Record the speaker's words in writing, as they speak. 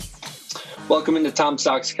Welcome into Tom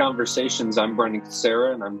Sox Conversations. I'm Brendan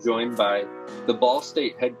Casera, and I'm joined by the Ball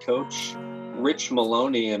State head coach, Rich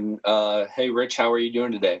Maloney. And hey, Rich, how are you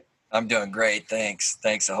doing today? I'm doing great. Thanks.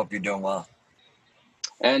 I hope you're doing well.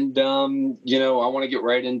 And, I want to get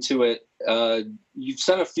right into it. You've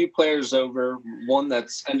sent a few players over, one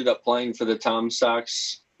that's ended up playing for the Tom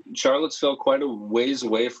Sox. Charlottesville, quite a ways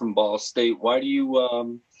away from Ball State. Why do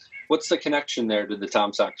you what's the connection there to the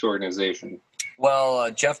Tom Sox organization? Well,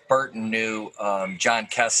 Jeff Burton knew John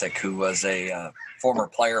Kessick, who was a former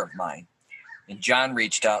player of mine. And John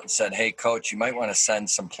reached out and said, hey, Coach, you might want to send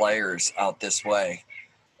some players out this way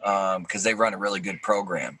because they run a really good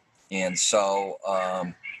program. And so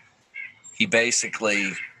he basically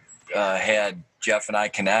had Jeff and I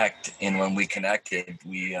connect. And when we connected,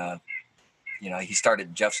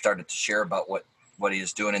 Jeff started to share about what he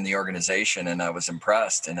was doing in the organization. And I was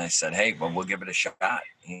impressed. And I said, hey, well, we'll give it a shot.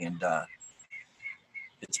 And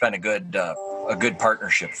it's been a good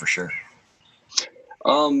partnership for sure.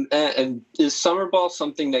 And is summer ball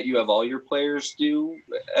something that you have all your players do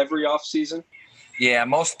every off season? Yeah,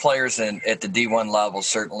 most players at the D1 level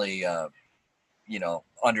certainly,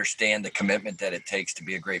 understand the commitment that it takes to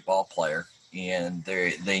be a great ball player, and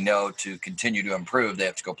they know to continue to improve, they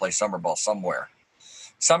have to go play summer ball somewhere.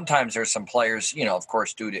 Sometimes there's some players, of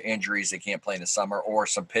course, due to injuries, they can't play in the summer, or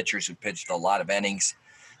some pitchers who pitched a lot of innings,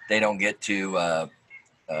 they don't get to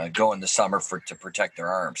go in the summer to protect their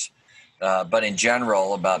arms. But in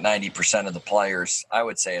general, about 90% of the players, I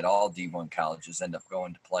would say at all D1 colleges, end up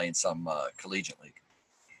going to play in some collegiate league.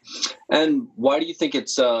 And why do you think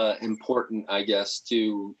it's important, I guess,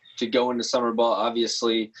 to go into summer ball?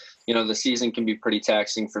 Obviously, the season can be pretty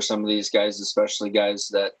taxing for some of these guys, especially guys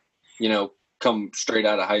that, come straight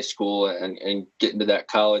out of high school and get into that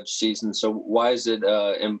college season. So why is it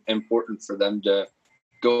important for them to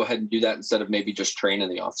go ahead and do that instead of maybe just train in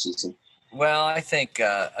the off season? Well, I think,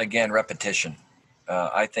 again, repetition.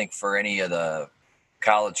 I think for any of the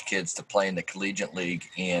college kids to play in the collegiate league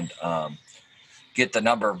and get the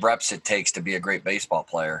number of reps it takes to be a great baseball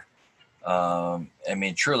player,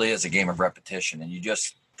 truly is a game of repetition. And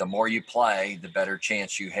the more you play, the better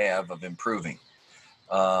chance you have of improving.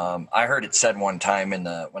 I heard it said one time when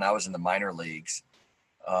I was in the minor leagues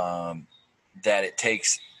that it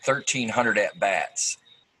takes 1,300 at-bats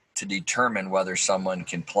to determine whether someone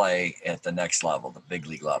can play at the next level, the big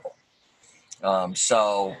league level.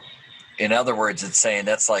 So in other words, it's saying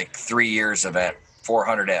that's like 3 years of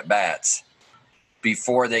 400 at-bats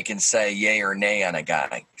before they can say yay or nay on a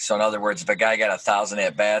guy. So in other words, if a guy got 1,000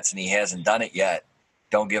 at-bats and he hasn't done it yet,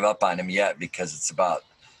 don't give up on him yet, because it's about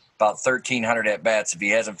 1,300 at-bats. If he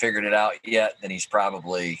hasn't figured it out yet, then he's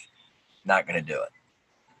probably not going to do it.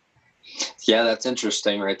 Yeah, that's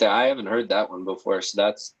interesting right there. I haven't heard that one before,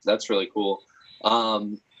 so that's really cool.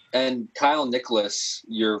 And Kyle Nicholas,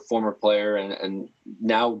 your former player and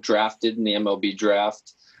now drafted in the MLB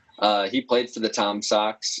draft, he played for the Tom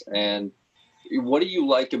Sox. And what do you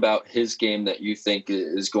like about his game that you think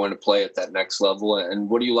is going to play at that next level? And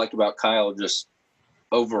what do you like about Kyle just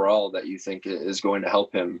overall that you think is going to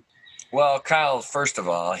help him? Well, Kyle, first of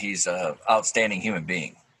all, he's an outstanding human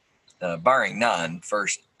being, barring none.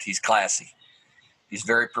 First, he's classy. He's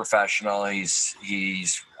very professional.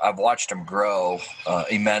 I've watched him grow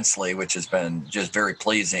immensely, which has been just very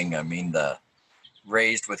pleasing.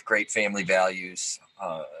 Raised with great family values.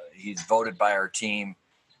 He's voted by our team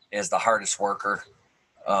as the hardest worker,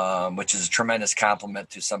 which is a tremendous compliment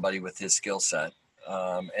to somebody with his skill set.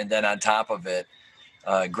 And then on top of it,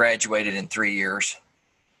 graduated in 3 years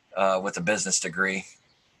with a business degree.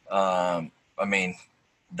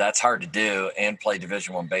 That's hard to do, and play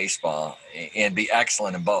Division I baseball and be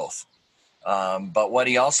excellent in both. But what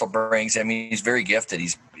he also brings, he's very gifted.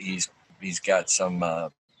 He's got some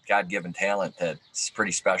God-given talent that's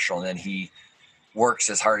pretty special, and then he works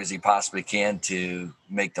as hard as he possibly can to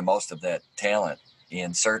make the most of that talent.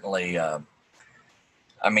 And certainly, he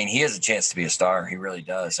has a chance to be a star. He really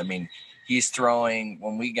does. He's throwing,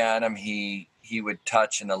 when we got him, he would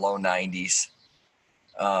touch in the low 90s.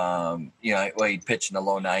 He'd pitch in the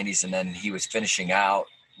low 90s, and then he was finishing out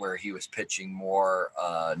where he was pitching more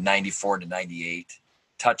 94 to 98,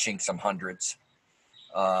 touching some hundreds,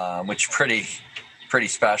 which pretty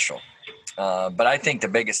special. But I think the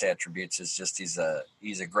biggest attributes is just he's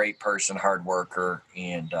a great person, hard worker,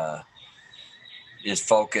 and is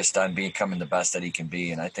focused on becoming the best that he can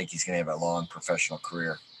be. And I think he's going to have a long professional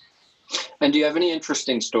career. And do you have any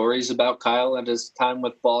interesting stories about Kyle and his time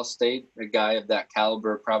with Ball State? A guy of that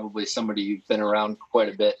caliber, probably somebody you've been around quite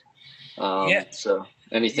a bit. So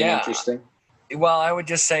anything interesting? Well, I would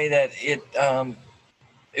just say that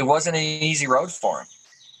it wasn't an easy road for him.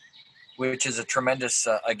 which is a tremendous,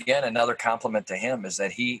 again, another compliment to him, is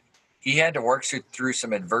that he had to work through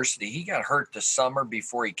some adversity. He got hurt the summer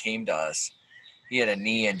before he came to us. He had a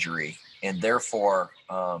knee injury, and therefore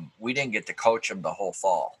we didn't get to coach him the whole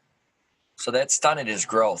fall. So that stunted his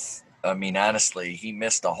growth. I mean, honestly, he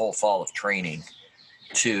missed the whole fall of training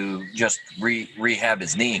to just rehab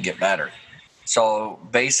his knee and get better. So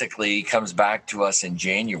basically, he comes back to us in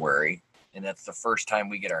January, and that's the first time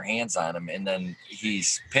we get our hands on him. And then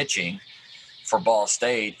he's pitching for Ball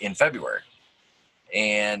State in February.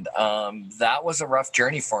 And that was a rough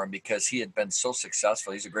journey for him because he had been so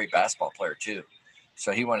successful. He's a great basketball player, too.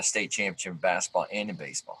 So he won a state championship in basketball and in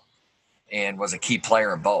baseball and was a key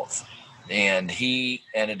player in both. And he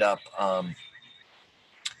ended up,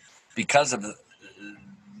 because of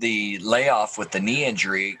the layoff with the knee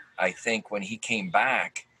injury, I think when he came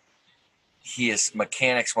back, his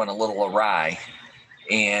mechanics went a little awry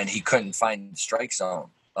and he couldn't find the strike zone.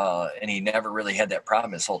 And he never really had that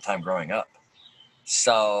problem his whole time growing up.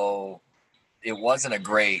 So it wasn't a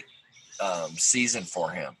great season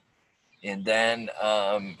for him. And then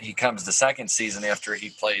he comes the second season after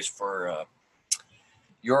he plays for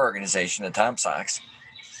your organization, the Tom Sox.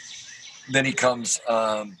 Then he comes,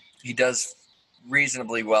 he does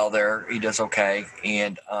reasonably well there. He does okay.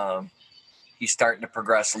 And he's starting to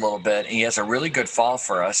progress a little bit. He has a really good fall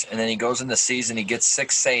for us. And then he goes in the season, he gets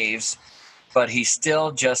 6 saves, but he's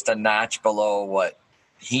still just a notch below what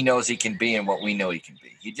he knows he can be and what we know he can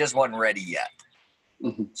be. He just wasn't ready yet.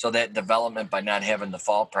 Mm-hmm. So that development by not having the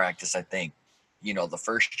fall practice, I think, the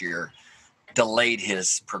first year delayed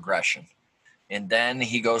his progression. And then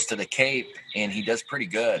he goes to the Cape and he does pretty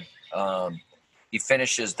good. He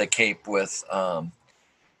finishes the Cape with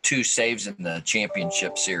 2 saves in the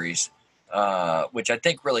championship series, which I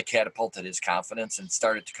think really catapulted his confidence and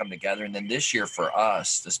started to come together. And then this year for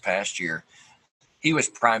us, this past year, he was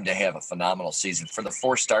primed to have a phenomenal season. For the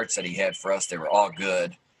 4 starts that he had for us, they were all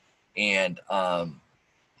good. And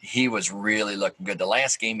he was really looking good. The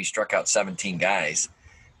last game, he struck out 17 guys.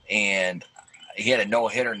 And he had a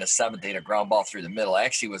no-hitter in the 7th. They had a ground ball through the middle.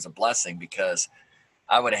 Actually, it was a blessing because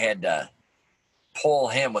I would have had to pull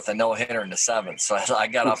him with a no-hitter in the 7th. So I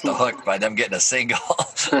got off the hook by them getting a single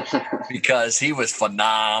because he was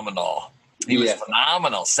phenomenal. He was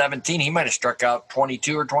phenomenal. 17, he might have struck out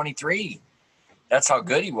 22 or 23. That's how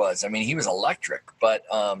good he was. I mean, he was electric. But,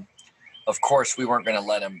 of course, we weren't going to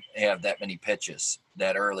let him have that many pitches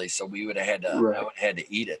that early, so we would have had to, I would have had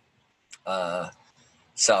to eat it.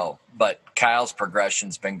 But Kyle's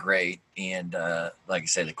progression's been great, and like I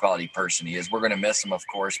said, the quality person he is. We're going to miss him, of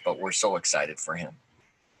course, but we're so excited for him.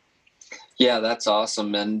 Yeah, that's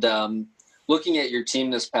awesome. And looking at your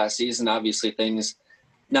team this past season, obviously things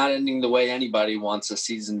not ending the way anybody wants a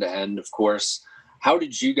season to end, of course. How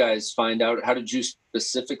did you guys find out? How did you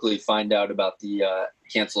specifically find out about the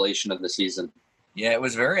cancellation of the season? Yeah, it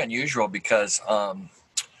was very unusual because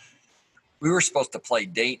we were supposed to play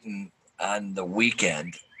Dayton on the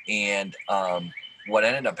weekend. And what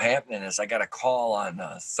ended up happening is I got a call on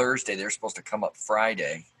Thursday. They were supposed to come up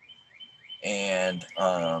Friday. And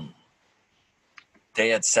they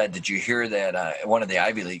had said, did you hear that one of the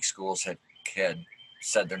Ivy League schools had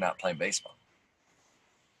said they're not playing baseball?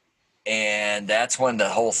 And that's when the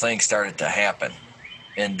whole thing started to happen.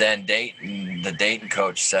 And then the Dayton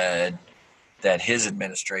coach said that his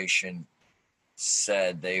administration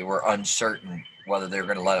said they were uncertain whether they were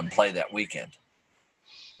going to let him play that weekend.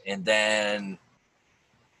 And then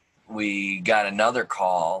we got another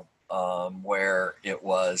call where it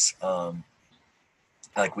was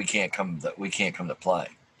like we can't come to play.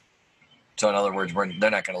 So in other words, they're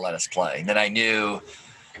not going to let us play. And then I knew,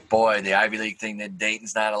 boy, the Ivy League thing that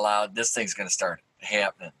Dayton's not allowed, this thing's going to start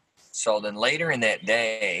happening. So then later in that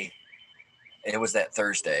day, it was that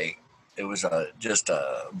Thursday, it was just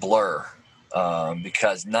a blur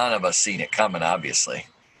because none of us seen it coming, obviously.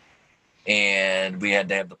 And we had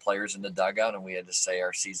to have the players in the dugout, and we had to say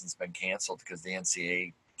our season's been canceled because the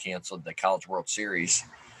NCAA canceled the College World Series.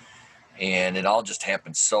 And it all just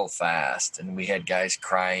happened so fast. And we had guys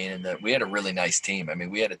crying, and we had a really nice team. I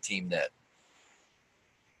mean, we had a team that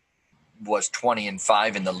was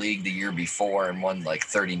 20-5 in the league the year before and won like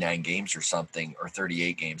 39 games or something, or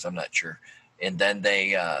 38 games. I'm not sure. And then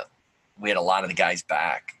we had a lot of the guys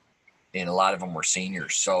back, and a lot of them were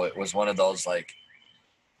seniors. So it was one of those, like,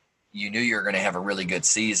 you knew you were going to have a really good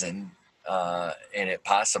season and it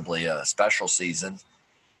possibly a special season.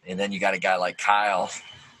 And then you got a guy like Kyle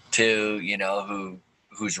too,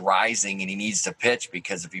 who's rising, and he needs to pitch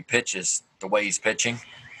because if he pitches the way he's pitching,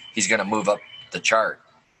 he's going to move up the chart.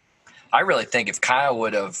 I really think if Kyle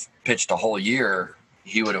would have pitched a whole year,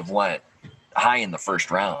 he would have went high in the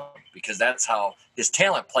first round. because that's how his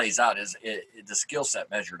talent plays out. The skill set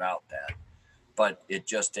measured out that, but it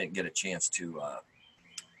just didn't get a chance to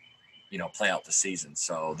play out the season.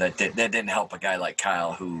 So that didn't help a guy like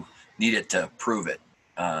Kyle who needed to prove it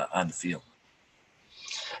on the field.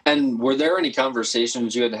 And were there any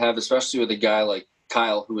conversations you had to have, especially with a guy like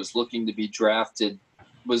Kyle who was looking to be drafted?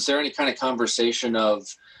 Was there any kind of conversation of,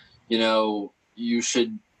 you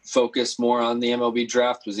should focus more on the MLB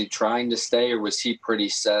draft? Was he trying to stay, or was he pretty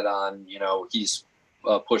set on, he's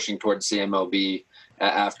pushing towards the MLB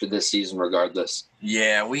after this season regardless?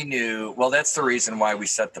 Yeah, we knew. Well, that's the reason why we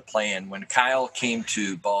set the plan. When Kyle came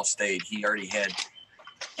to Ball State, he already had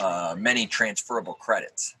many transferable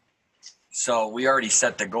credits. So we already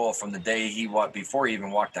set the goal from the day before he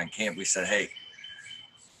even walked on camp. We said, hey,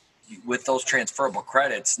 with those transferable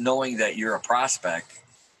credits, knowing that you're a prospect,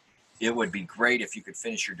 it would be great if you could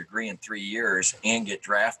finish your degree in 3 years and get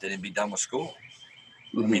drafted and be done with school.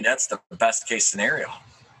 Mm-hmm. I mean, that's the best case scenario.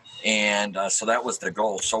 And so that was the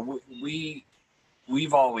goal. So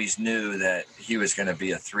we've always knew that he was going to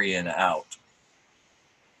be a 3 and out.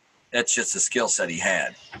 That's just the skill set he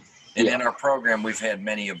had. And in our program, we've had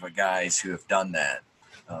many of the guys who have done that.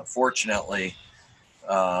 Fortunately,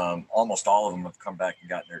 almost all of them have come back and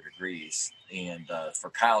gotten their degrees. And for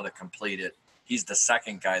Kyle to complete it, he's the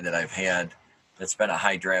second guy that I've had that's been a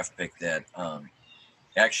high draft pick that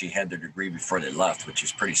actually had their degree before they left, which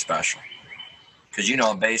is pretty special. Because,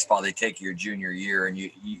 in baseball, they take your junior year, and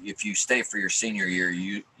if you stay for your senior year,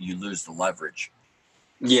 you lose the leverage.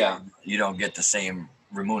 Yeah. So you don't get the same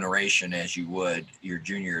remuneration as you would your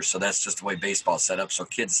junior year. So that's just the way baseball's set up. So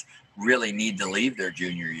kids really need to leave their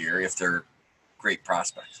junior year if they're great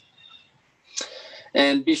prospects.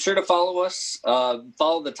 And be sure to follow us.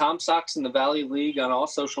 Follow the Tom Sox in the Valley League on all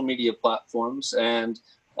social media platforms, and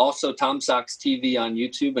also Tom Sox TV on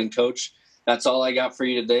YouTube. And Coach, that's all I got for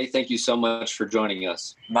you today. Thank you so much for joining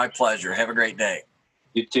us. My pleasure. Have a great day.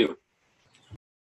 You too.